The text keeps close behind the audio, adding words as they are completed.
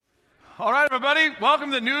All right, everybody,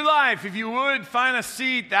 welcome to New Life. If you would find a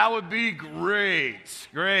seat, that would be great.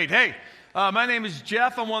 Great. Hey, my name is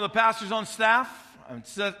Jeff. I'm one of the pastors on staff.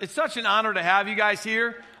 It's such an honor to have you guys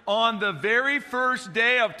here on the very first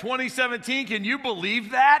day of 2017. Can you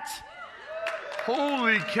believe that?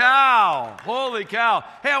 Holy cow. Holy cow.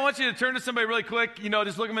 Hey, I want you to turn to somebody really quick.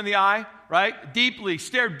 Just look them in the eye, right? Deeply.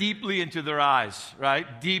 Stare deeply into their eyes,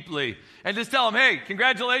 right? Deeply. And just tell them, hey,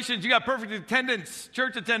 congratulations. You got perfect attendance,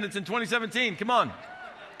 church attendance in 2017. Come on.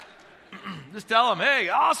 Just tell them, hey,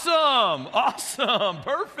 awesome.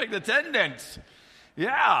 Perfect attendance.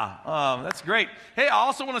 Yeah, that's great. Hey, I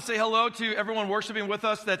also want to say hello to everyone worshiping with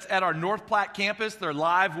us that's at our North Platte campus. They're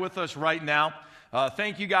live with us right now.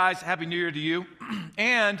 Thank you guys. Happy New Year to you.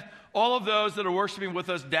 And all of those that are worshiping with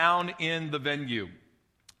us down in the venue.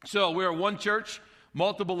 So we're one church,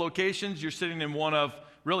 multiple locations. You're sitting in one of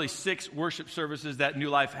really 6 worship services that New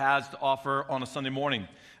Life has to offer on a Sunday morning.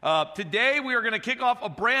 Today we are going to kick off a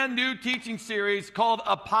brand new teaching series called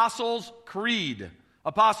Apostles' Creed.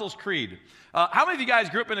 Apostles' Creed. How many of you guys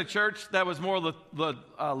grew up in a church that was more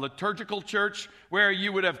liturgical church where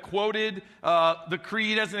you would have quoted the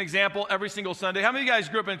creed as an example every single Sunday? How many of you guys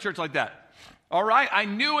grew up in a church like that? All right, I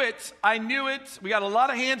knew it. We got a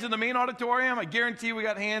lot of hands in the main auditorium. I guarantee we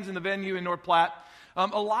got hands in the venue in North Platte.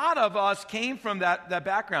 A lot of us came from that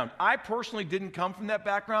background. I personally didn't come from that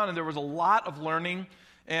background, and there was a lot of learning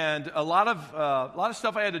and a lot of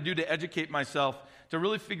stuff I had to do to educate myself to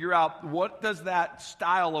really figure out what does that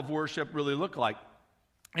style of worship really look like.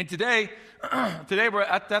 And today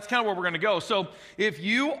that's kind of where we're going to go. So if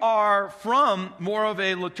you are from more of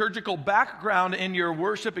a liturgical background in your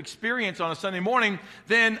worship experience on a Sunday morning,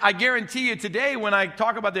 then I guarantee you today when I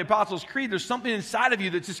talk about the Apostles' Creed, there's something inside of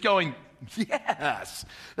you that's just going, yes,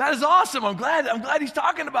 that is awesome. I'm glad he's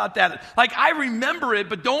talking about that. Like, I remember it,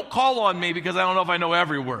 but don't call on me because I don't know if I know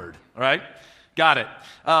every word, all right? Got it.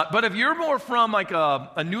 But if you're more from like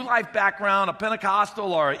a New Life background, a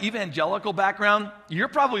Pentecostal or an evangelical background, you're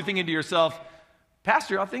probably thinking to yourself,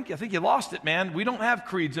 Pastor, I think you lost it, man. We don't have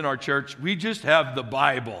creeds in our church. We just have the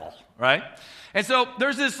Bible, right? And so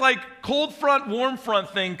there's this like cold front, warm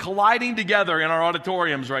front thing colliding together in our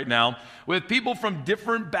auditoriums right now with people from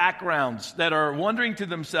different backgrounds that are wondering to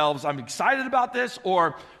themselves, I'm excited about this,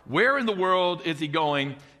 or where in the world is he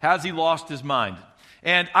going? Has he lost his mind?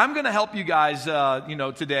 And I'm going to help you guys,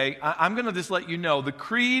 today. I'm going to just let you know the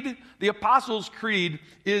creed, the Apostles' Creed,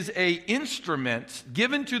 is an instrument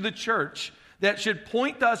given to the church that should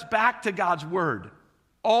point us back to God's Word.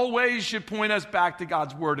 Always should point us back to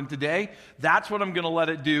God's Word. And today, that's what I'm going to let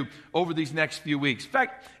it do over these next few weeks. In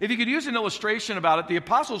fact, if you could use an illustration about it, the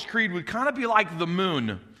Apostles' Creed would kind of be like the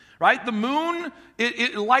moon, right? The moon,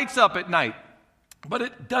 it lights up at night, but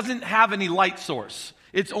it doesn't have any light source.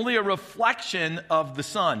 It's only a reflection of the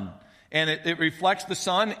sun, and it reflects the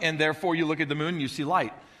sun, and therefore you look at the moon and you see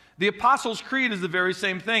light. The Apostles' Creed is the very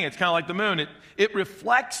same thing. It's kind of like the moon. It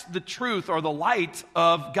reflects the truth or the light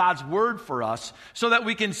of God's Word for us so that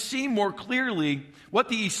we can see more clearly what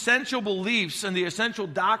the essential beliefs and the essential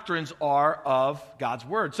doctrines are of God's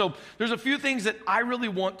Word. So there's a few things that I really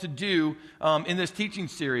want to do in this teaching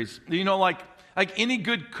series. Like any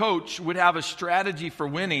good coach would have a strategy for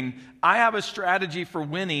winning, I have a strategy for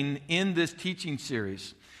winning in this teaching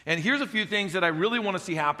series. And here's a few things that I really want to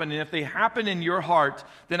see happen. And if they happen in your heart,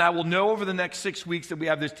 then I will know over the next 6 weeks that we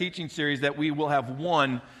have this teaching series that we will have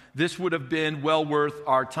won. This would have been well worth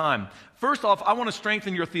our time. First off, I want to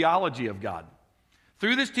strengthen your theology of God.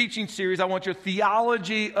 Through this teaching series, I want your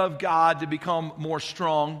theology of God to become more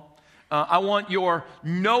strong. I want your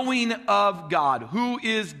knowing of God. Who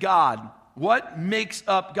is God? What makes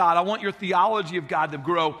up God? I want your theology of God to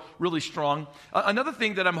grow really strong. Another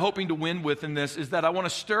thing that I'm hoping to win with in this is that I want to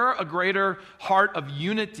stir a greater heart of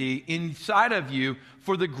unity inside of you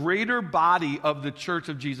for the greater body of the Church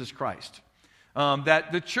of Jesus Christ.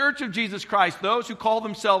 That the Church of Jesus Christ, those who call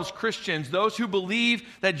themselves Christians, those who believe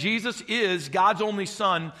that Jesus is God's only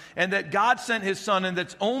Son, and that God sent His Son, and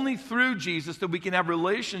that's only through Jesus that we can have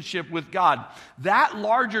relationship with God. That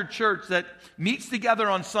larger church that meets together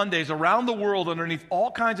on Sundays around the world underneath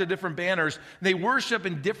all kinds of different banners, they worship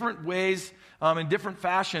in different ways, in different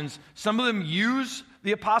fashions. Some of them use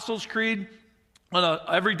the Apostles' Creed on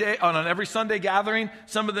an every Sunday gathering.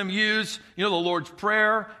 Some of them use, the Lord's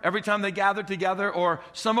Prayer every time they gather together. Or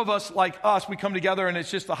some of us, like us, we come together and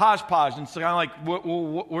it's just a hodgepodge. And it's kind of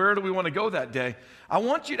like, where do we want to go that day? I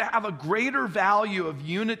want you to have a greater value of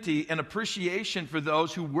unity and appreciation for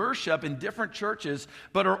those who worship in different churches,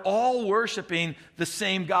 but are all worshiping the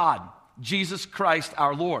same God, Jesus Christ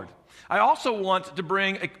our Lord. I also want to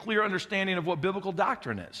bring a clear understanding of what biblical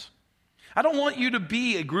doctrine is. I don't want you to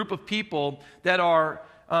be a group of people that are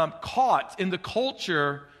caught in the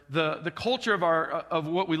culture, the culture of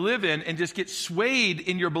what we live in, and just get swayed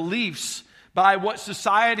in your beliefs by what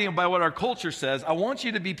society and by what our culture says. I want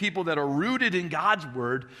you to be people that are rooted in God's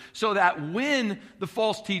word, so that when the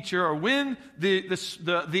false teacher or when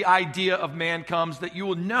the idea of man comes, that you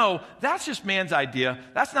will know that's just man's idea.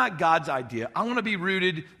 That's not God's idea. I want to be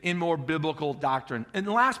rooted in more biblical doctrine. And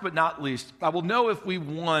last but not least, I will know if we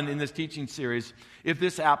won in this teaching series if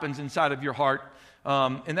this happens inside of your heart.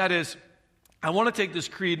 And that is, I want to take this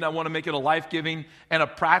creed and I want to make it a life-giving and a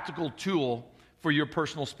practical tool for your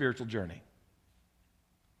personal spiritual journey.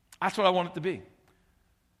 That's what I want it to be.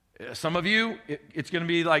 Some of you, it's going to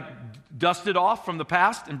be like dusted off from the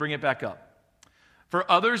past and bring it back up. For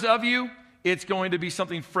others of you, it's going to be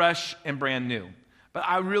something fresh and brand new. But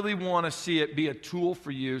I really want to see it be a tool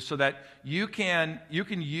for you so that you can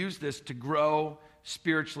use this to grow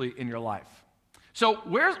spiritually in your life. So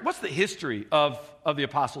what's the history of the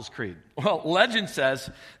Apostles' Creed? Well, legend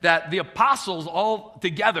says that the apostles all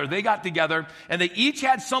together, they got together and they each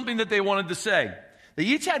had something that they wanted to say. They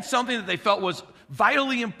each had something that they felt was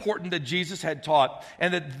vitally important that Jesus had taught,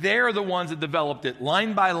 and that they're the ones that developed it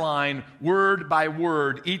line by line, word by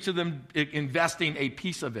word, each of them investing a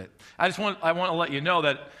piece of it. I want to let you know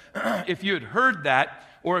that if you had heard that,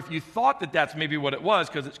 or if you thought that that's maybe what it was,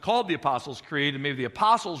 because it's called the Apostles' Creed, and maybe the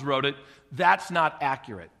apostles wrote it, that's not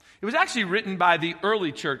accurate. It was actually written by the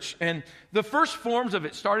early church, and the first forms of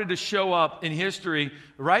it started to show up in history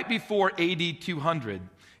right before AD 200.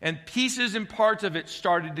 And pieces and parts of it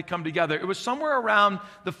started to come together. It was somewhere around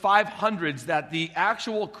the 500s that the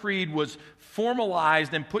actual creed was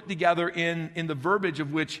formalized and put together in the verbiage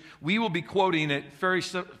of which we will be quoting it very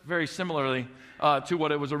similarly to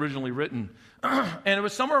what it was originally written. And it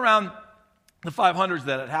was somewhere around the 500s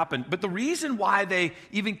that it happened. But the reason why they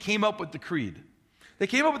even came up with the creed, they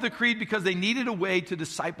came up with the creed because they needed a way to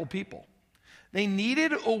disciple people. They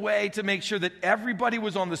needed a way to make sure that everybody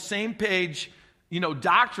was on the same page,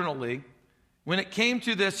 doctrinally, when it came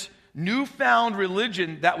to this newfound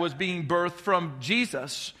religion that was being birthed from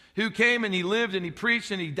Jesus, who came and he lived and he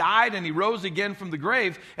preached and he died and he rose again from the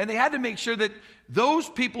grave. And they had to make sure that those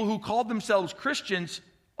people who called themselves Christians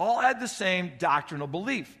all had the same doctrinal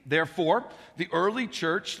belief. Therefore, the early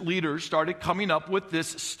church leaders started coming up with this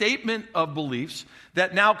statement of beliefs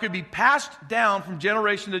that now could be passed down from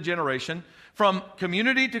generation to generation, from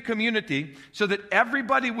community to community, so that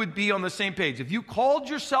everybody would be on the same page. If you called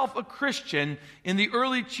yourself a Christian in the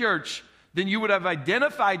early church, then you would have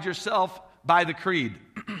identified yourself by the creed.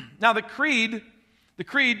 Now the creed,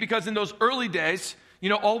 because in those early days,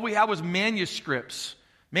 all we had was manuscripts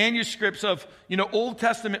of, Old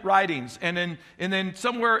Testament writings. And then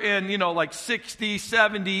somewhere in, like 60,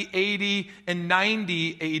 70, 80, and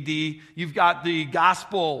 90 AD, you've got the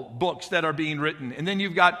gospel books that are being written. And then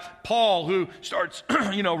you've got Paul, who starts,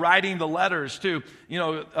 writing the letters to,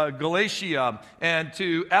 Galatia and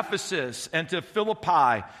to Ephesus and to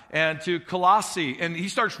Philippi and to Colossae. And he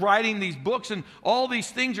starts writing these books, and all these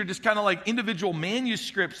things are just kind of like individual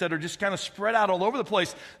manuscripts that are just kind of spread out all over the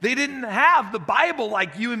place. They didn't have the Bible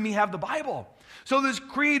like you and me have the Bible. So this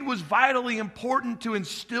creed was vitally important to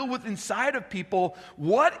instill within inside of people,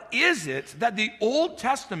 what is it that the Old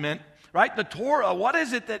Testament, right, the Torah, what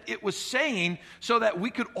is it that it was saying so that we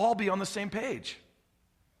could all be on the same page?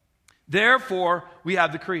 Therefore, we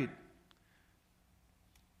have the creed.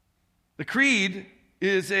 The creed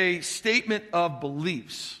is a statement of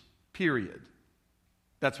beliefs, period.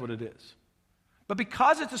 That's what it is. But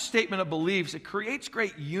because it's a statement of beliefs, it creates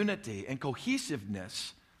great unity and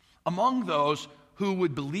cohesiveness among those who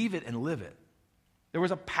would believe it and live it. There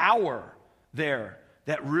was a power there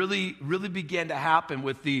that really began to happen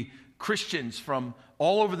with the Christians from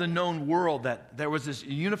all over the known world, that there was this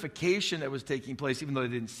unification that was taking place even though they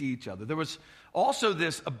didn't see each other. There was also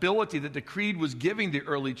this ability that the creed was giving the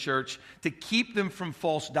early church to keep them from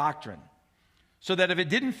false doctrine. So that if it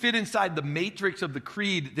didn't fit inside the matrix of the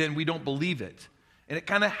creed, then we don't believe it. And it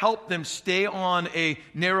kind of helped them stay on a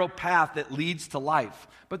narrow path that leads to life.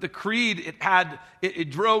 But the creed, it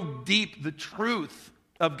drove deep the truth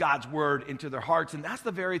of God's word into their hearts. And that's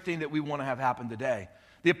the very thing that we want to have happen today.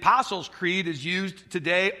 The Apostles' Creed is used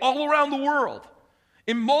today all around the world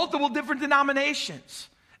in multiple different denominations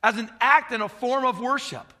as an act and a form of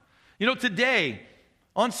worship. Today,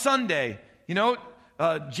 on Sunday,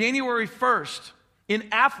 January 1st, In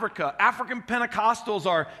Africa, African Pentecostals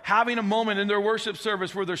are having a moment in their worship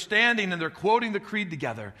service where they're standing and they're quoting the creed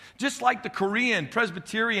together. Just like the Korean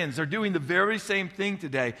Presbyterians are doing the very same thing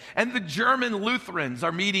today. And the German Lutherans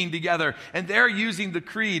are meeting together and they're using the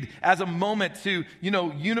creed as a moment to,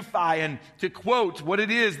 unify and to quote what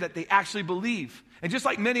it is that they actually believe. And just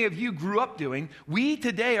like many of you grew up doing, we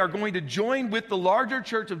today are going to join with the larger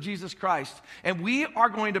church of Jesus Christ, and we are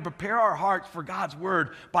going to prepare our hearts for God's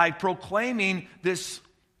word by proclaiming this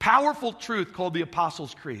powerful truth called the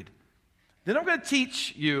Apostles' Creed. Then I'm going to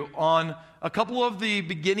teach you on a couple of the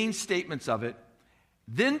beginning statements of it.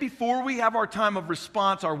 Then before we have our time of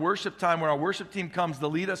response, our worship time, when our worship team comes to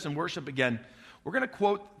lead us in worship again, we're going to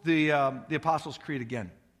quote the Apostles' Creed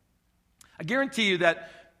again. I guarantee you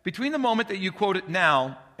that between the moment that you quote it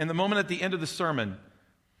now and the moment at the end of the sermon,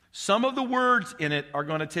 some of the words in it are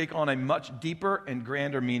going to take on a much deeper and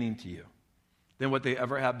grander meaning to you than what they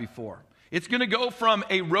ever have before. It's going to go from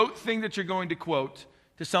a rote thing that you're going to quote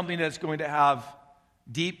to something that's going to have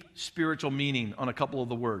deep spiritual meaning on a couple of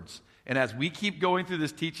the words. And as we keep going through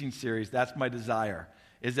this teaching series, that's my desire,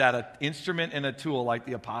 is that an instrument and a tool like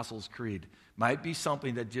the Apostles' Creed might be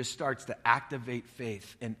something that just starts to activate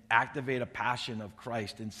faith and activate a passion of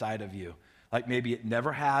Christ inside of you, like maybe it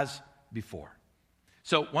never has before.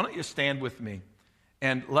 So why don't you stand with me,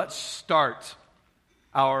 and let's start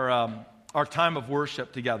our time of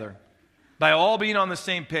worship together by all being on the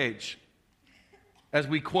same page as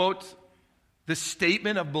we quote the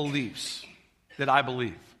statement of beliefs that I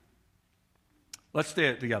believe. Let's say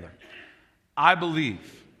it together. I believe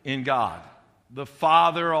in God, the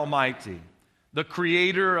Father Almighty, the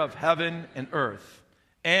creator of heaven and earth,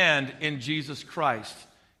 and in Jesus Christ,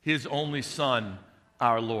 his only Son,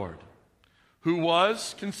 our Lord, who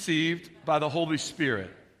was conceived by the Holy Spirit,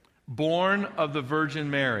 born of the Virgin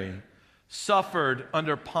Mary, suffered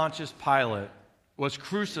under Pontius Pilate, was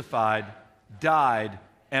crucified, died,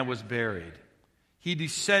 and was buried. He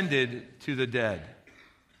descended to the dead.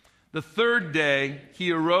 The third day,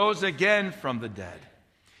 he arose again from the dead.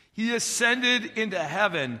 He ascended into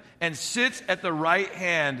heaven and sits at the right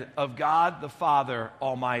hand of God the Father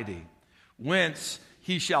Almighty, whence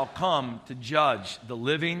he shall come to judge the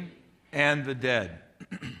living and the dead.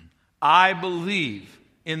 I believe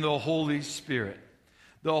in the Holy Spirit,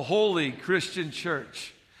 the holy Christian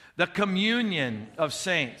church, the communion of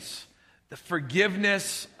saints, the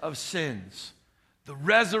forgiveness of sins, the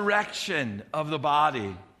resurrection of the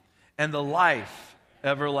body, and the life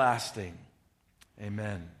everlasting.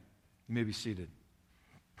 Amen. You may be seated.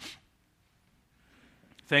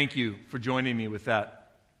 Thank you for joining me with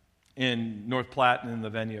that in North Platte and in the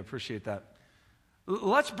venue. I appreciate that.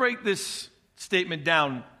 Let's break this statement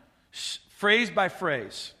down phrase by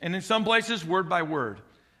phrase, and in some places word by word,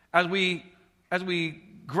 as we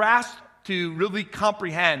grasp to really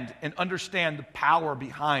comprehend and understand the power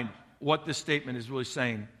behind what this statement is really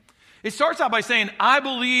saying. It starts out by saying, I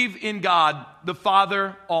believe in God, the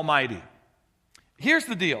Father Almighty. Here's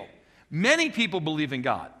the deal. Many people believe in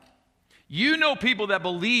God. You know people that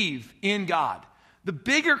believe in God. The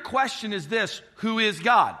bigger question is this: who is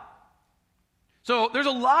God? So there's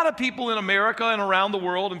a lot of people in America and around the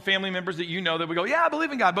world and family members that you know that we go, yeah, I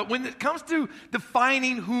believe in God. But when it comes to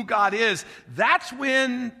defining who God is, that's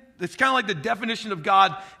when it's kind of like the definition of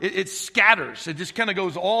God, it scatters. It just kind of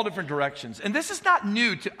goes all different directions. And this is not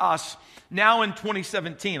new to us now in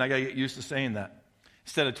 2017. I got to get used to saying that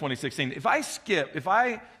instead of 2016. If I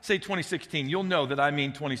say 2016, you'll know that I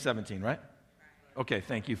mean 2017, right? Okay,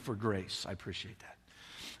 thank you for grace. I appreciate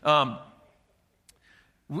that.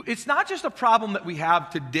 It's not just a problem that we have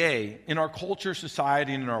today in our culture,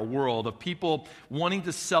 society, and in our world of people wanting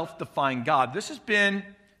to self-define God. This has been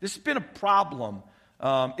a problem.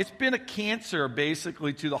 It's been a cancer,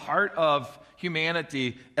 basically, to the heart of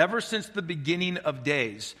humanity ever since the beginning of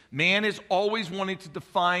days. Man is always wanting to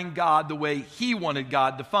define God the way he wanted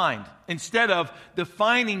God defined, instead of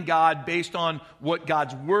defining God based on what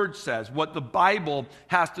God's Word says, what the Bible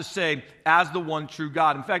has to say as the one true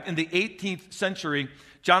God. In fact, in the 18th century,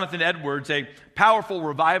 Jonathan Edwards, a powerful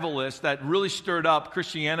revivalist that really stirred up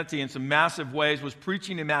Christianity in some massive ways, was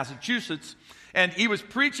preaching in Massachusetts. And he was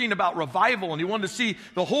preaching about revival, and he wanted to see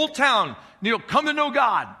the whole town, come to know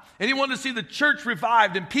God. And he wanted to see the church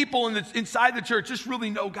revived and people inside the church just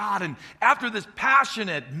really know God. And after this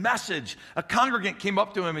passionate message, a congregant came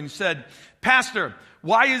up to him and said, Pastor,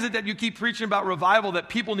 why is it that you keep preaching about revival, that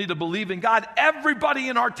people need to believe in God? Everybody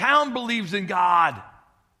in our town believes in God.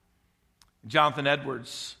 Jonathan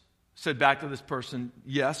Edwards said back to this person,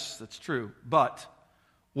 yes, that's true, but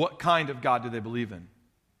what kind of God do they believe in?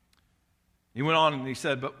 He went on and he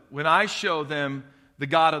said, but when I show them the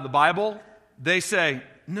God of the Bible, they say,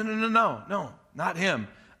 no, not him.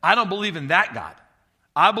 I don't believe in that God.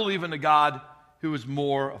 I believe in a God who is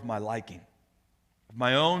more of my liking, of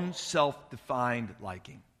my own self-defined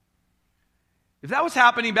liking. If that was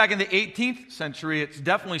happening back in the 18th century, it's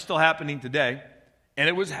definitely still happening today, and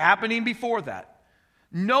it was happening before that.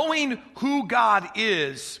 Knowing who God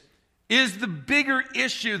is the bigger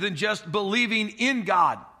issue than just believing in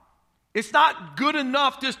God. It's not good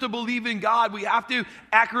enough just to believe in God. We have to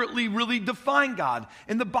accurately really define God.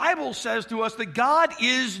 And the Bible says to us that God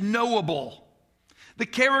is knowable. The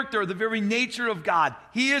character, the very nature of God,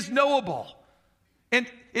 He is knowable. And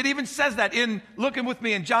it even says that looking with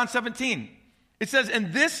me in John 17. It says,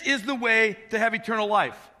 and this is the way to have eternal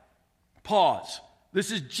life. Pause.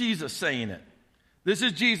 This is Jesus saying it. This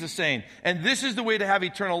is Jesus saying, and this is the way to have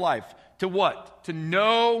eternal life. To what? To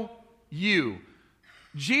know you.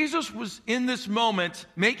 Jesus was in this moment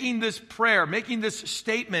making this prayer, making this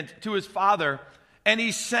statement to his Father, and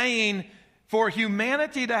he's saying, for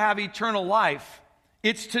humanity to have eternal life,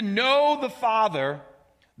 it's to know the Father,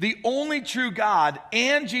 the only true God,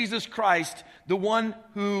 and Jesus Christ, the one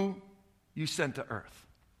who you sent to earth.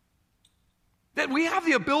 That we have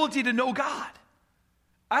the ability to know God.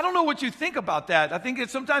 I don't know what you think about that. I think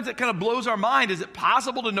sometimes it kind of blows our mind. Is it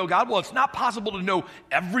possible to know God? Well, it's not possible to know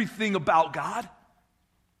everything about God.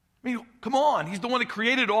 I mean, come on. He's the one that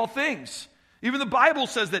created all things. Even the Bible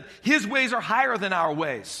says that His ways are higher than our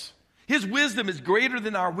ways. His wisdom is greater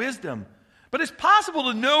than our wisdom. But it's possible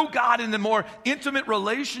to know God in a more intimate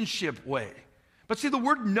relationship way. But see, the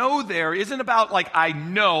word know there isn't about like I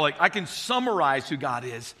know, like I can summarize who God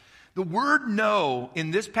is. The word know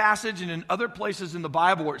in this passage and in other places in the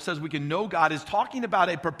Bible where it says we can know God is talking about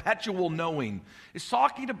a perpetual knowing. It's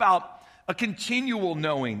talking about a continual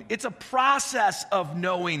knowing. It's a process of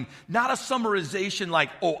knowing, not a summarization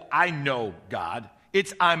like, oh, I know God.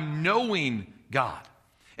 It's I'm knowing God.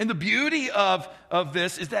 And the beauty of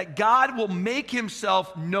this is that God will make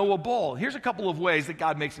Himself knowable. Here's a couple of ways that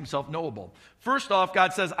God makes Himself knowable. First off,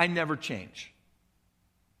 God says, I never change.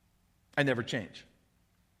 I never change.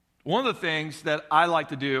 One of the things that I like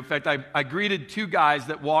to do, in fact, I greeted two guys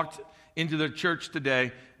that walked into the church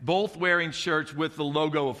today, both wearing shirts with the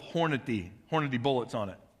logo of Hornady bullets on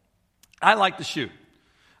it. I like to shoot.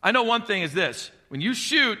 I know one thing is this. When you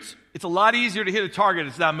shoot, it's a lot easier to hit a target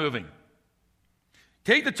that's not moving.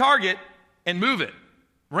 Take the target and move it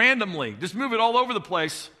randomly. Just move it all over the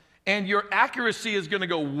place, and your accuracy is going to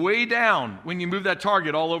go way down when you move that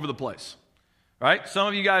target all over the place. Right? Some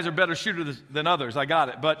of you guys are better shooters than others. I got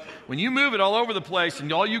it. But when you move it all over the place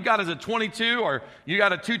and all you got is a 22 or you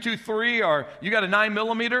got a 223 or you got a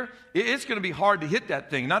 9mm, it's going to be hard to hit that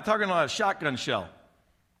thing. Not talking about a shotgun shell.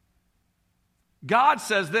 God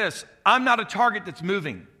says this, I'm not a target that's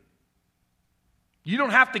moving. You don't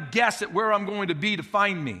have to guess at where I'm going to be to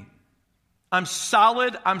find me. I'm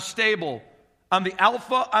solid. I'm stable. I'm the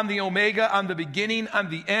Alpha. I'm the Omega. I'm the beginning. I'm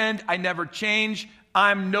the end. I never change.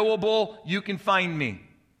 I'm knowable. You can find me.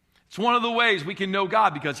 It's one of the ways we can know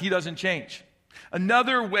God because He doesn't change.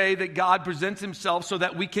 Another way that God presents Himself so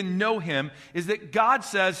that we can know Him is that God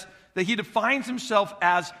says that He defines Himself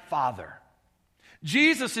as Father.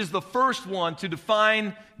 Jesus is the first one to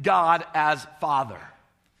define God as Father.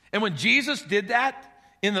 And when Jesus did that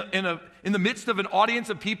in the midst of an audience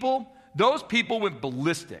of people, those people went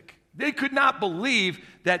ballistic. They could not believe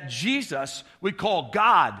that Jesus would call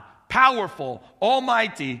God powerful,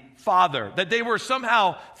 almighty Father. That they were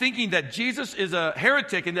somehow thinking that Jesus is a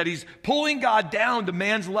heretic and that He's pulling God down to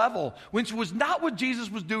man's level, which was not what Jesus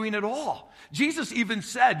was doing at all. Jesus even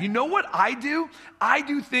said, you know what I do? I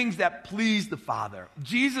do things that please the Father.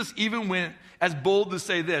 Jesus even went as bold to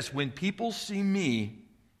say this, when people see me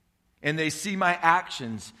and they see my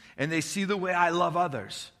actions and they see the way I love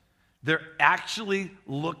others, they're actually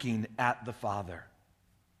looking at the Father.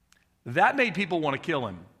 That made people want to kill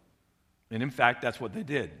Him. And in fact, that's what they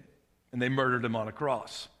did. And they murdered Him on a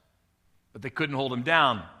cross. But they couldn't hold Him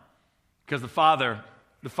down because the Father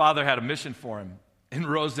had a mission for Him and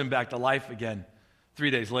rose Him back to life again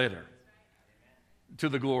 3 days later to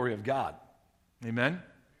the glory of God. Amen?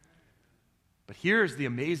 But here's the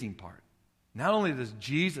amazing part. Not only does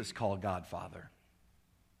Jesus call God Father,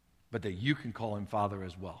 but that you can call Him Father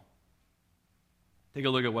as well. Take a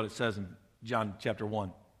look at what it says in John chapter 1.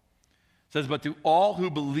 It says, but to all who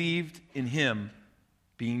believed in Him,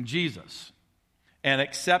 being Jesus, and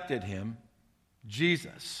accepted Him,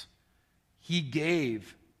 Jesus, He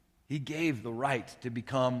gave the right to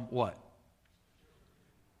become what?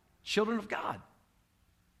 Children of God.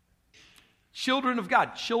 Children of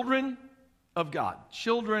God. Children of God.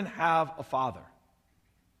 Children have a father.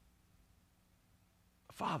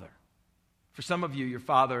 A father. For some of you, your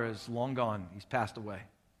father is long gone. He's passed away.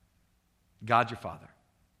 God's your father.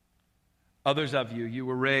 Others of you, you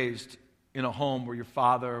were raised in a home where your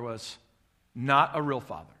father was not a real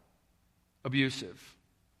father, abusive,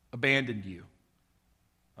 abandoned you,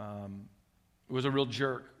 was a real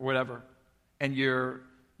jerk, or whatever. And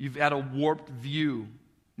you've had a warped view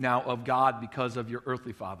now of God because of your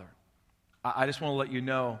earthly father. I just want to let you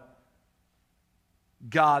know,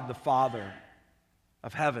 God, the Father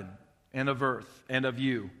of heaven and of earth and of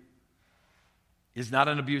you, is not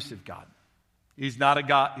an abusive God. He's not a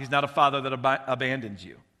God. He's not a father that abandons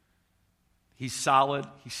you. He's solid.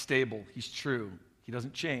 He's stable. He's true. He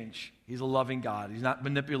doesn't change. He's a loving God. He's not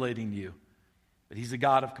manipulating you. But he's a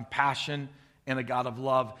God of compassion and a God of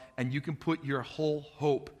love. And you can put your whole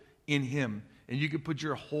hope in him. And you can put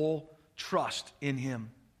your whole trust in him.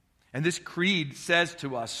 And this creed says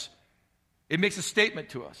to us, it makes a statement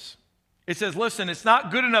to us. It says, listen, it's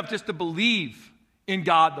not good enough just to believe in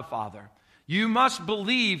God the Father. You must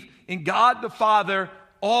believe in God the Father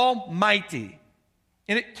Almighty.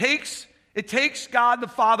 And it takes God the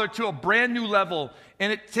Father to a brand new level.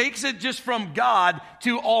 And it takes it just from God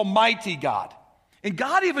to Almighty God. And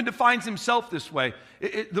God even defines himself this way.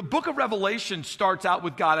 The book of Revelation starts out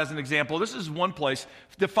with God as an example. This is one place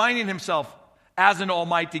defining himself as an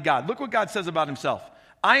almighty God. Look what God says about himself.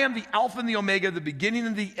 I am the Alpha and the Omega, the beginning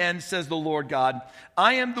and the end, says the Lord God.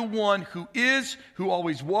 I am the one who is, who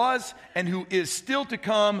always was, and who is still to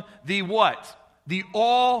come, the what? The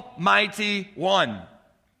Almighty One.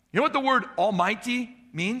 You know what the word Almighty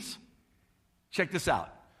means? Check this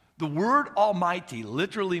out. The word Almighty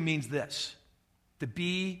literally means this: to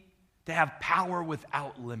have power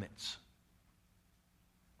without limits.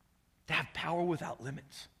 To have power without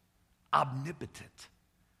limits. Omnipotent.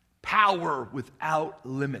 Power without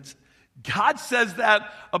limits. God says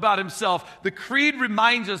that about himself. The creed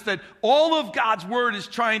reminds us that all of God's word is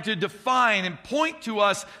trying to define and point to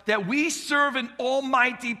us that we serve an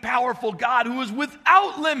almighty, powerful God who is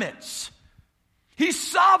without limits. He's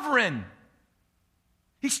sovereign.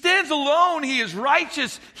 He stands alone. He is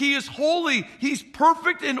righteous. He is holy. He's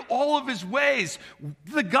perfect in all of his ways.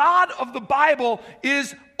 The God of the Bible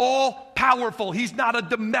is all-powerful. He's not a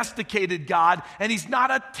domesticated God, and he's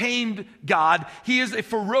not a tamed God. He is a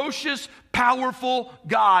ferocious, powerful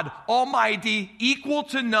God, almighty, equal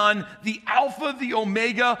to none, the Alpha, the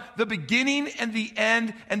Omega, the beginning and the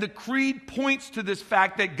end. And the creed points to this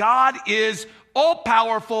fact that God is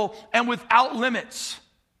all-powerful and without limits.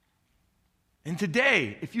 And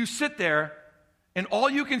today, if you sit there and all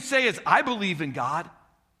you can say is, I believe in God,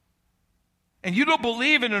 and you don't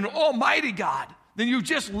believe in an almighty God, then you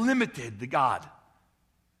just limited the God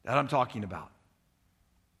that I'm talking about.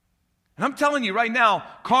 And I'm telling you right now,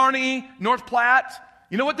 Kearney, North Platte,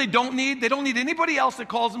 you know what they don't need? They don't need anybody else that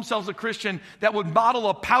calls themselves a Christian that would model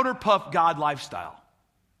a powder puff God lifestyle.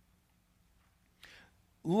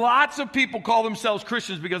 Lots of people call themselves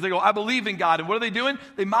Christians because they go, I believe in God. And what are they doing?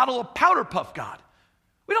 They model a powder puff God.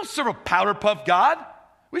 We don't serve a powder puff God.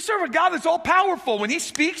 We serve a God that's all powerful. When he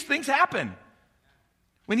speaks, things happen.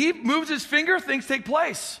 When he moves his finger, things take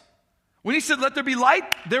place. When he said, let there be light,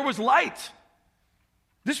 there was light.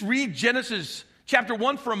 Just read Genesis chapter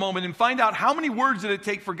 1 for a moment and find out how many words did it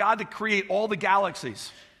take for God to create all the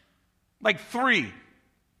galaxies? Like 3.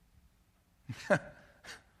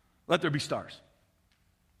 Let there be stars.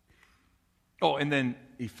 Oh, and then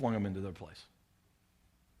he flung them into their place.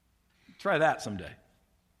 Try that someday.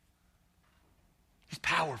 He's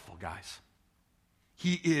powerful, guys.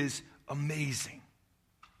 He is amazing.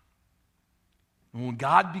 And when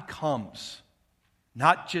God becomes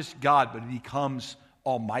not just God, but he becomes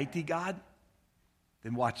Almighty God,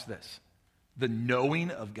 then watch this. The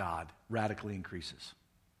knowing of God radically increases.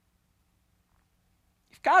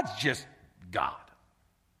 If God's just God,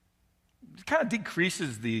 it kind of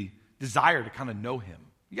decreases the desire to kind of know him.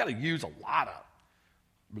 You got to use a lot of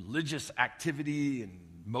religious activity and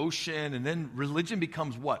motion, and then religion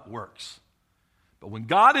becomes what? Works. But when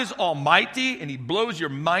God is almighty and he blows your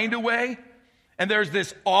mind away, and there's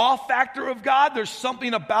this awe factor of God, there's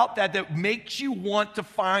something about that makes you want to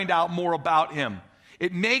find out more about him.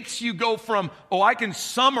 It makes you go from, I can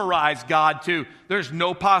summarize God, to there's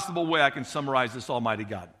no possible way I can summarize this almighty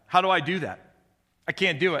God. How do I do that? I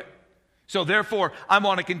can't do it. So therefore, I'm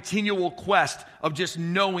on a continual quest of just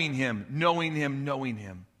knowing him, knowing him, knowing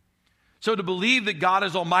him. So to believe that God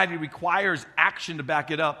is almighty requires action to back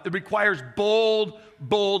it up. It requires bold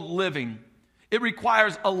living. It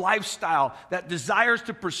requires a lifestyle that desires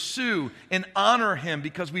to pursue and honor him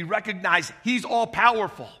because we recognize he's all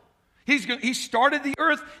powerful. He started the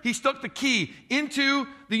earth, he stuck the key into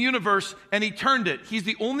the universe, and he turned it. He's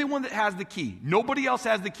the only one that has the key. Nobody else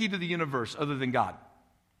has the key to the universe other than God.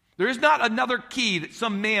 There is not another key that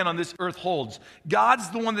some man on this earth holds. God's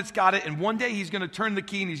the one that's got it, and one day he's going to turn the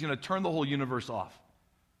key and he's going to turn the whole universe off.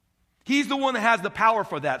 He's the one that has the power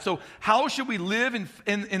for that. So how should we live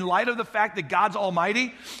in light of the fact that God's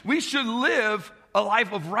almighty? We should live a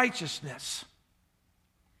life of righteousness.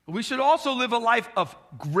 We should also live a life of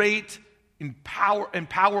great and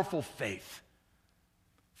powerful faith.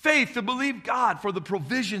 Faith to believe God for the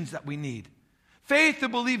provisions that we need. Faith to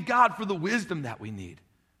believe God for the wisdom that we need.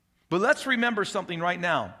 But let's remember something right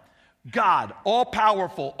now. God,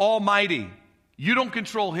 all-powerful, almighty, you don't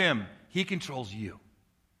control him. He controls you.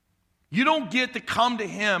 You don't get to come to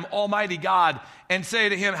him, almighty God, and say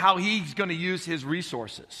to him how he's going to use his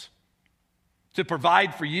resources to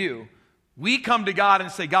provide for you. We come to God and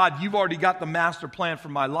say, God, you've already got the master plan for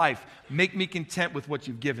my life. Make me content with what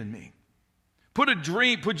you've given me. Put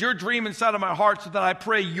your dream inside of my heart so that I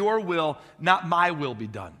pray your will, not my will, be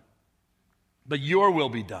done. But your will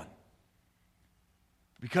be done.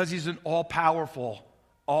 Because he's an all-powerful,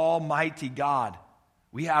 almighty God,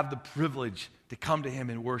 we have the privilege to come to him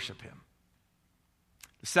and worship him.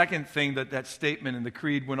 The second thing that statement in the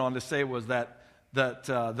creed went on to say was that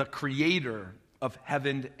the creator of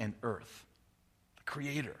heaven and earth. The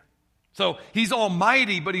creator. So he's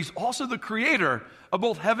almighty, but he's also the creator of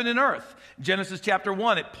both heaven and earth. Genesis chapter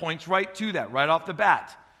 1, it points right to that, right off the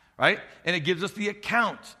bat. Right? And it gives us the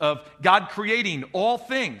account of God creating all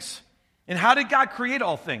things. And how did God create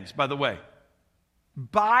all things, by the way?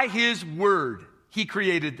 By his word, he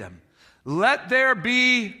created them. Let there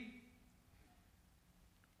be...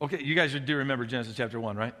 Okay, you guys do remember Genesis chapter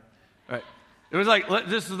 1, right? All right. It was like,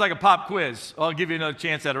 this is like a pop quiz. I'll give you another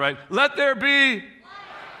chance at it, right? Let there be light.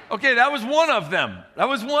 Okay, that was one of them. That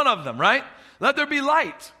was one of them, right? Let there be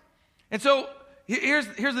light. And so here's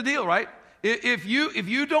the deal, right? If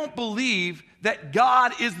you don't believe that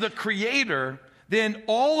God is the creator, then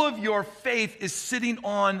all of your faith is sitting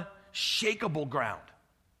on shakeable ground.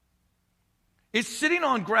 It's sitting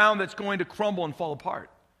on ground that's going to crumble and fall apart.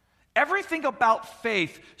 Everything about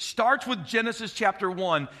faith starts with Genesis chapter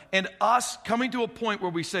 1 and us coming to a point where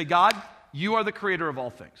we say, God, you are the creator of all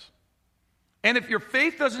things. And if your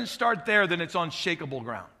faith doesn't start there, then it's on shakeable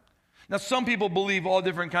ground. Now, some people believe all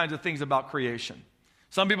different kinds of things about creation.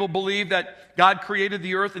 Some people believe that God created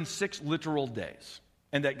the earth in 6 literal days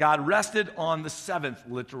and that God rested on the 7th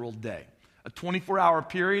literal day, a 24-hour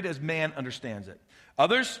period as man understands it.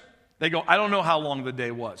 Others, they go, I don't know how long the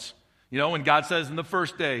day was. You know, when God says in the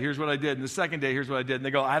first day, here's what I did. In the second day, here's what I did. And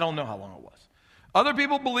they go, I don't know how long it was. Other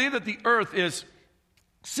people believe that the earth is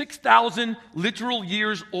 6,000 literal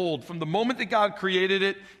years old from the moment that God created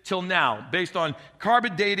it till now, based on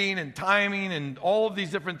carbon dating and timing and all of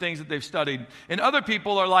these different things that they've studied. And other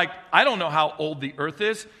people are like, I don't know how old the earth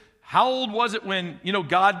is. How old was it when,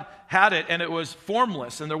 God had it and it was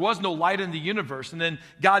formless and there was no light in the universe, and then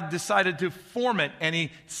God decided to form it and he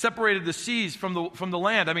separated the seas from the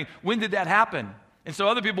land? I mean, when did that happen? And so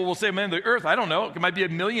other people will say, man, the earth, I don't know. It might be a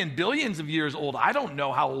million, billions of years old. I don't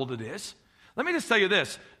know how old it is. Let me just tell you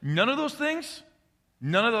this. None of those things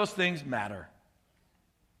matter.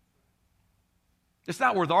 It's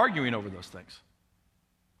not worth arguing over those things.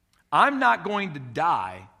 I'm not going to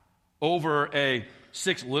die over a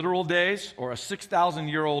 6 literal days or a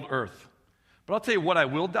 6,000-year-old earth. But I'll tell you what I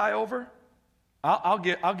will die over. I'll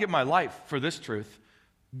give my life for this truth.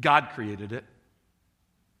 God created it.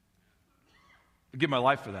 I'll give my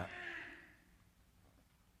life for that.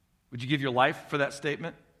 Would you give your life for that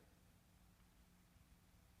statement?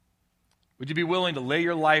 Would you be willing to lay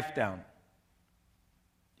your life down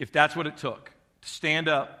if that's what it took to stand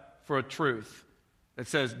up for a truth that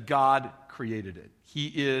says God created it? He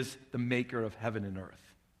is the maker of heaven and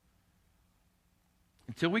earth.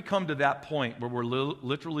 Until we come to that point where we're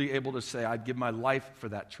literally able to say, I'd give my life for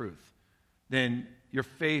that truth, then your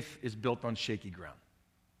faith is built on shaky ground.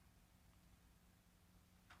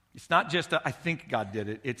 It's not just I think God did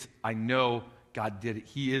it. It's I know God did it.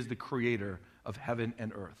 He is the creator of heaven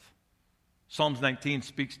and earth. Psalms 19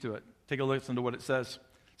 speaks to it. Take a listen to what it says.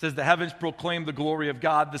 It says, the heavens proclaim the glory of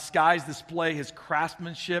God. The skies display his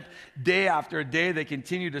craftsmanship. Day after day they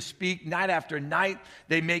continue to speak. Night after night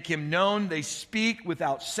they make him known. They speak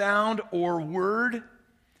without sound or word.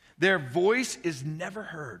 Their voice is never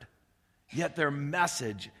heard. Yet their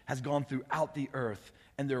message has gone throughout the earth,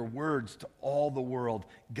 and their words to all the world.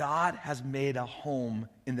 God has made a home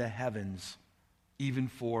in the heavens, even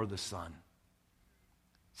for the sun.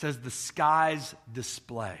 It says the skies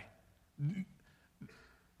display.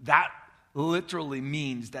 That literally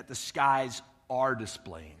means that the skies are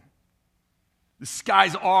displaying. The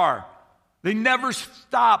skies are. They never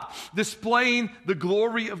stop displaying the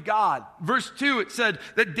glory of God. Verse 2, it said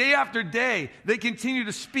that day after day, they continue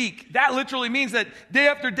to speak. That literally means that day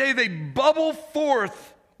after day, they bubble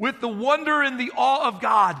forth with the wonder and the awe of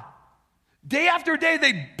God. Day after day,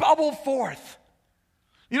 they bubble forth.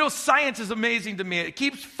 You know, science is amazing to me. It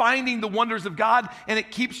keeps finding the wonders of God, and it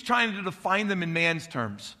keeps trying to define them in man's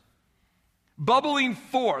terms. Bubbling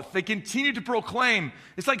forth, they continue to proclaim.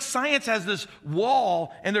 It's like science has this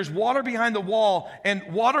wall, and there's water behind the wall,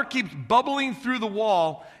 and water keeps bubbling through the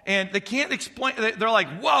wall, and they can't explain. They're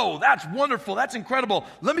like, whoa, that's wonderful, that's incredible.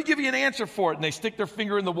 Let me give you an answer for it. And they stick their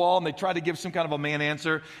finger in the wall, and they try to give some kind of a man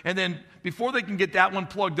answer. And then before they can get that one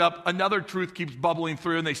plugged up, another truth keeps bubbling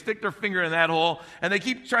through, and they stick their finger in that hole, and they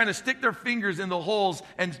keep trying to stick their fingers in the holes,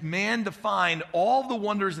 and man defined all the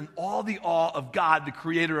wonders and all the awe of God, the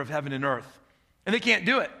creator of heaven and earth. And they can't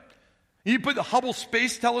do it. You put the Hubble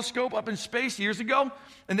Space Telescope up in space years ago,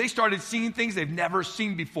 and they started seeing things they've never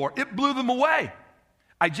seen before. It blew them away.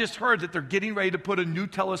 I just heard that they're getting ready to put a new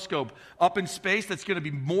telescope up in space that's going to be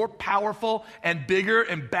more powerful and bigger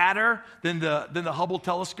and badder than the Hubble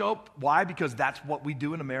telescope. Why? Because that's what we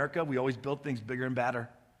do in America. We always build things bigger and badder.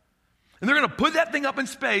 And they're going to put that thing up in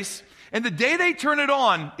space, and the day they turn it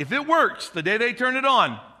on, if it works, the day they turn it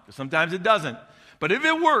on, because sometimes it doesn't, but if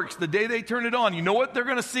it works, the day they turn it on, you know what they're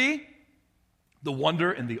going to see? The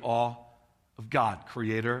wonder and the awe of God,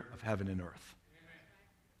 creator of heaven and earth.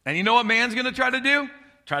 And you know what man's going to try to do?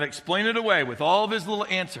 Try to explain it away with all of his little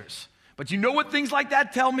answers. But you know what things like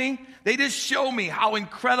that tell me? They just show me how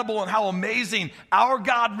incredible and how amazing our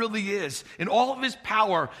God really is in all of his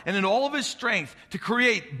power and in all of his strength to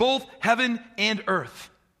create both heaven and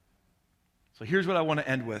earth. So here's what I want to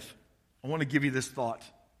end with. I want to give you this thought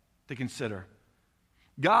to consider.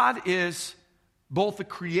 God is both the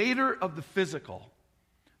creator of the physical,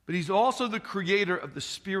 but he's also the creator of the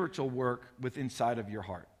spiritual work within inside of your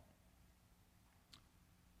heart.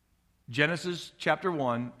 Genesis chapter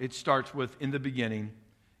 1, it starts with, in the beginning,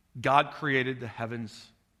 God created the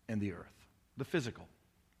heavens and the earth, the physical.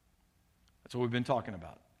 That's what we've been talking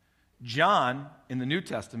about. John, in the New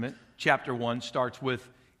Testament, chapter 1, starts with,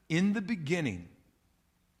 in the beginning,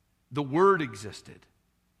 the Word existed.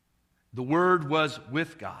 The Word was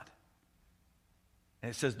with God. And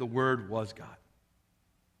it says the Word was God.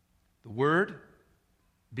 The Word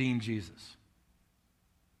being Jesus.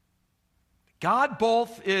 God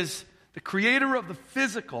both is the creator of the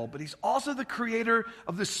physical, but he's also the creator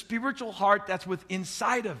of the spiritual heart that's within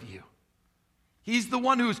inside of you. He's the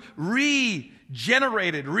one who's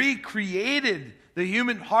regenerated, recreated the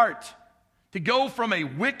human heart to go from a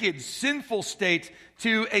wicked, sinful state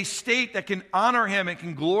to a state that can honor him and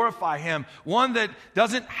can glorify him. One that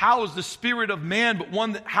doesn't house the spirit of man, but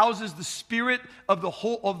one that houses the spirit of the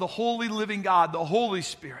holy living God, the Holy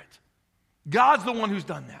Spirit. God's the one who's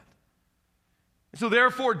done that. So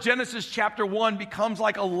therefore, Genesis chapter 1 becomes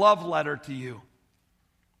like a love letter to you.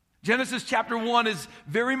 Genesis chapter 1 is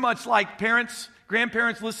very much like parents,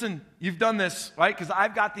 grandparents, listen, you've done this, right? Because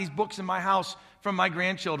I've got these books in my house from my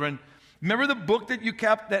grandchildren. Remember the book that you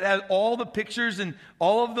kept that had all the pictures and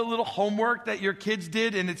all of the little homework that your kids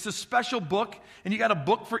did? And it's a special book, and you got a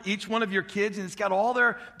book for each one of your kids, and it's got all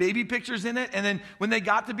their baby pictures in it. And then when they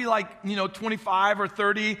got to be like, 25 or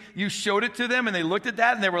 30, you showed it to them, and they looked at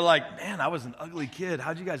that, and they were like, man, I was an ugly kid.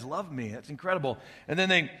 How'd you guys love me? That's incredible. And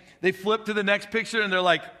then they flip to the next picture, and they're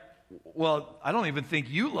like, well, I don't even think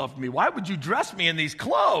you loved me. Why would you dress me in these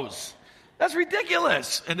clothes? That's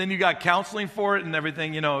ridiculous. And then you got counseling for it and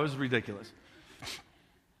everything. It was ridiculous.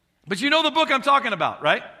 But you know the book I'm talking about,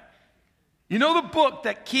 right? You know the book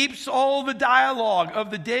that keeps all the dialogue of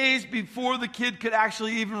the days before the kid could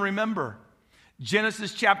actually even remember.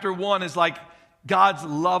 Genesis chapter 1 is like God's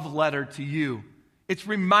love letter to you. It's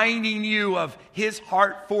reminding you of his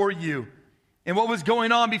heart for you and what was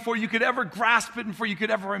going on before you could ever grasp it and before you could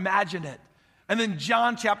ever imagine it. And then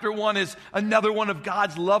John chapter 1 is another one of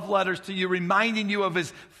God's love letters to you, reminding you of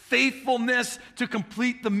his faithfulness to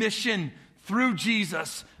complete the mission. Through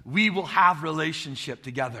Jesus, we will have relationship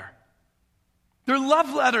together. They're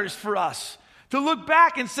love letters for us to look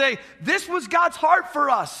back and say, this was God's heart for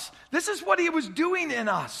us. This is what he was doing in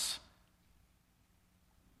us.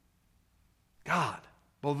 God,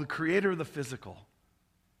 both the creator of the physical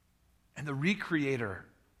and the recreator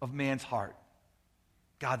of man's heart.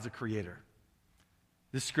 God's the creator.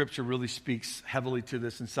 This scripture really speaks heavily to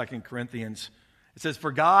this in 2 Corinthians. It says,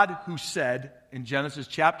 for God who said in Genesis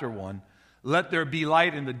chapter 1, let there be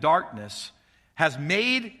light in the darkness, has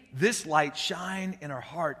made this light shine in our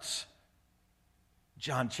hearts.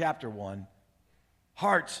 John chapter 1.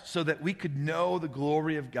 Hearts so that we could know the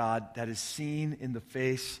glory of God that is seen in the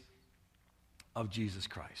face of Jesus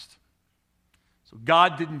Christ. So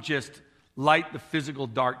God didn't just light the physical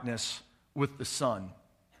darkness with the sun,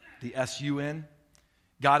 the S-U-N.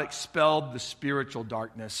 God expelled the spiritual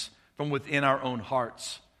darkness from within our own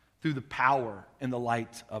hearts through the power and the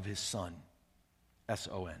light of his Son,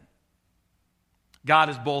 S-O-N. God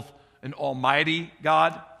is both an almighty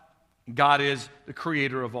God, and God is the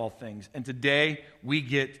creator of all things. And today, we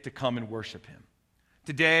get to come and worship him.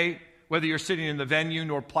 Today, whether you're sitting in the venue,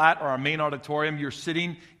 North Platte, or our main auditorium, you're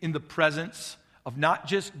sitting in the presence of not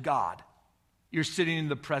just God, you're sitting in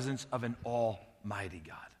the presence of an almighty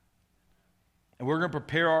God. And we're going to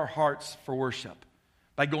prepare our hearts for worship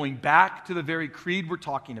by going back to the very creed we're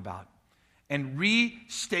talking about and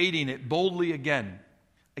restating it boldly again.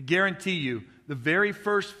 I guarantee you, the very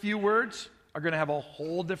first few words are going to have a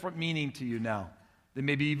whole different meaning to you now than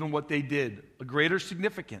maybe even what they did, a greater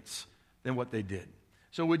significance than what they did.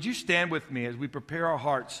 So would you stand with me as we prepare our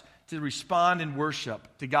hearts to respond in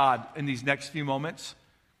worship to God in these next few moments?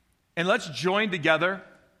 And let's join together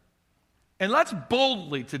and let's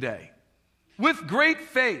boldly today, with great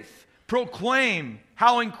faith, proclaim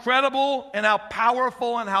how incredible and how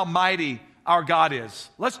powerful and how mighty our God is.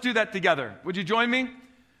 Let's do that together. Would you join me?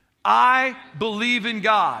 I believe in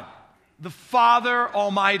God, the Father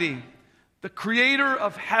Almighty, the creator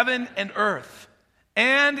of heaven and earth,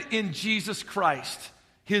 and in Jesus Christ,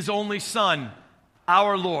 his only Son,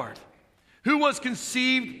 our Lord, who was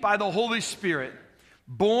conceived by the Holy Spirit,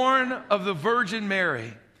 born of the Virgin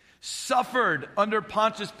Mary, suffered under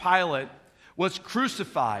Pontius Pilate, was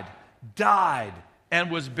crucified, died,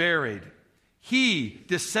 and was buried. He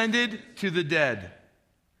descended to the dead.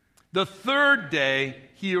 The third day,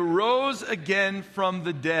 he arose again from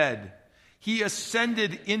the dead. He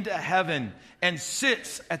ascended into heaven and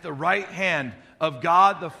sits at the right hand of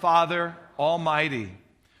God the Father Almighty,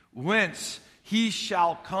 whence he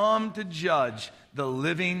shall come to judge the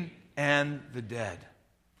living and the dead.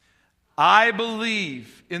 I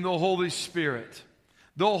believe in the Holy Spirit,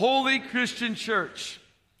 the holy Christian church,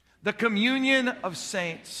 the communion of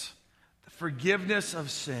saints, the forgiveness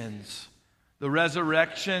of sins, the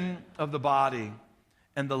resurrection of the body,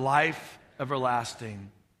 and the life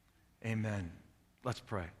everlasting. Amen. Let's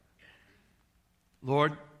pray.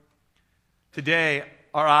 Lord, today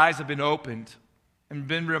our eyes have been opened and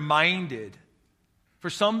been reminded, for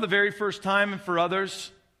some the very first time and for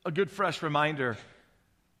others a good fresh reminder,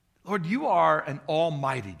 Lord, you are an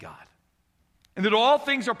almighty God, and that all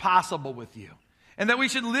things are possible with you, and that we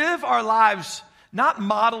should live our lives not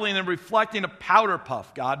modeling and reflecting a powder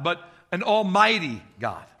puff God, but an almighty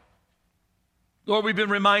God. Lord, we've been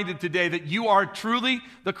reminded today that you are truly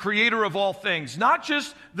the creator of all things, not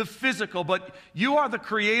just the physical, but you are the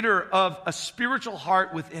creator of a spiritual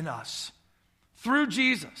heart within us through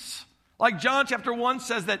Jesus. Like John chapter 1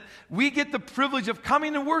 says, that we get the privilege of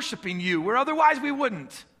coming and worshiping you where otherwise we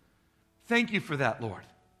wouldn't. Thank you for that, Lord.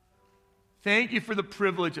 Thank you for the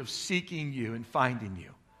privilege of seeking you and finding you.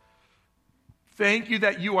 Thank you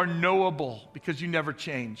that you are knowable because you never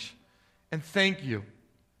change. And thank you.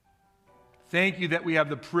 Thank you that we have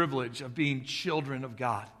the privilege of being children of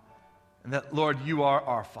God. And that, Lord, you are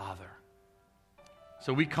our Father.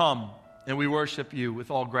 So we come and we worship you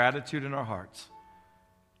with all gratitude in our hearts.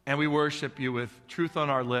 And we worship you with truth on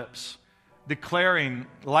our lips, declaring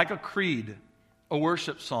like a creed, a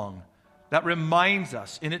worship song that reminds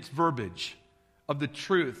us in its verbiage of the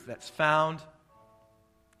truth that's found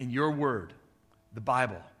in your word, the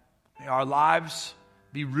Bible. May our lives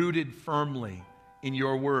be rooted firmly in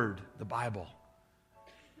your word, the Bible.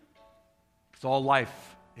 Because all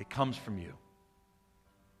life, it comes from you.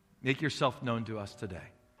 Make yourself known to us today.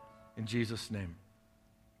 In Jesus' name,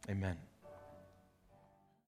 amen.